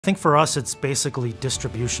I think for us, it's basically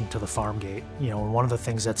distribution to the farm gate. And one of the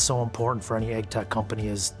things that's so important for any ag tech company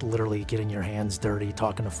is literally getting your hands dirty,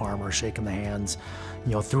 talking to farmers, shaking the hands.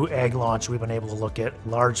 Through AgLaunch, we've been able to look at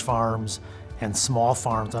large farms and small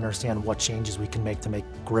farms, understand what changes we can make to make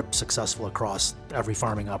Gripp successful across every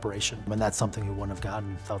farming operation. And that's something we wouldn't have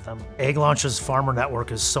gotten without them. AgLaunch's farmer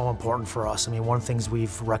network is so important for us. One of the things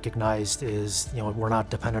we've recognized is, we're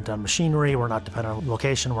not dependent on machinery, we're not dependent on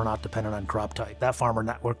location, we're not dependent on crop type. That farmer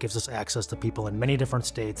network gives us access to people in many different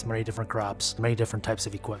states, many different crops, many different types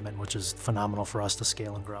of equipment, which is phenomenal for us to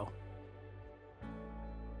scale and grow.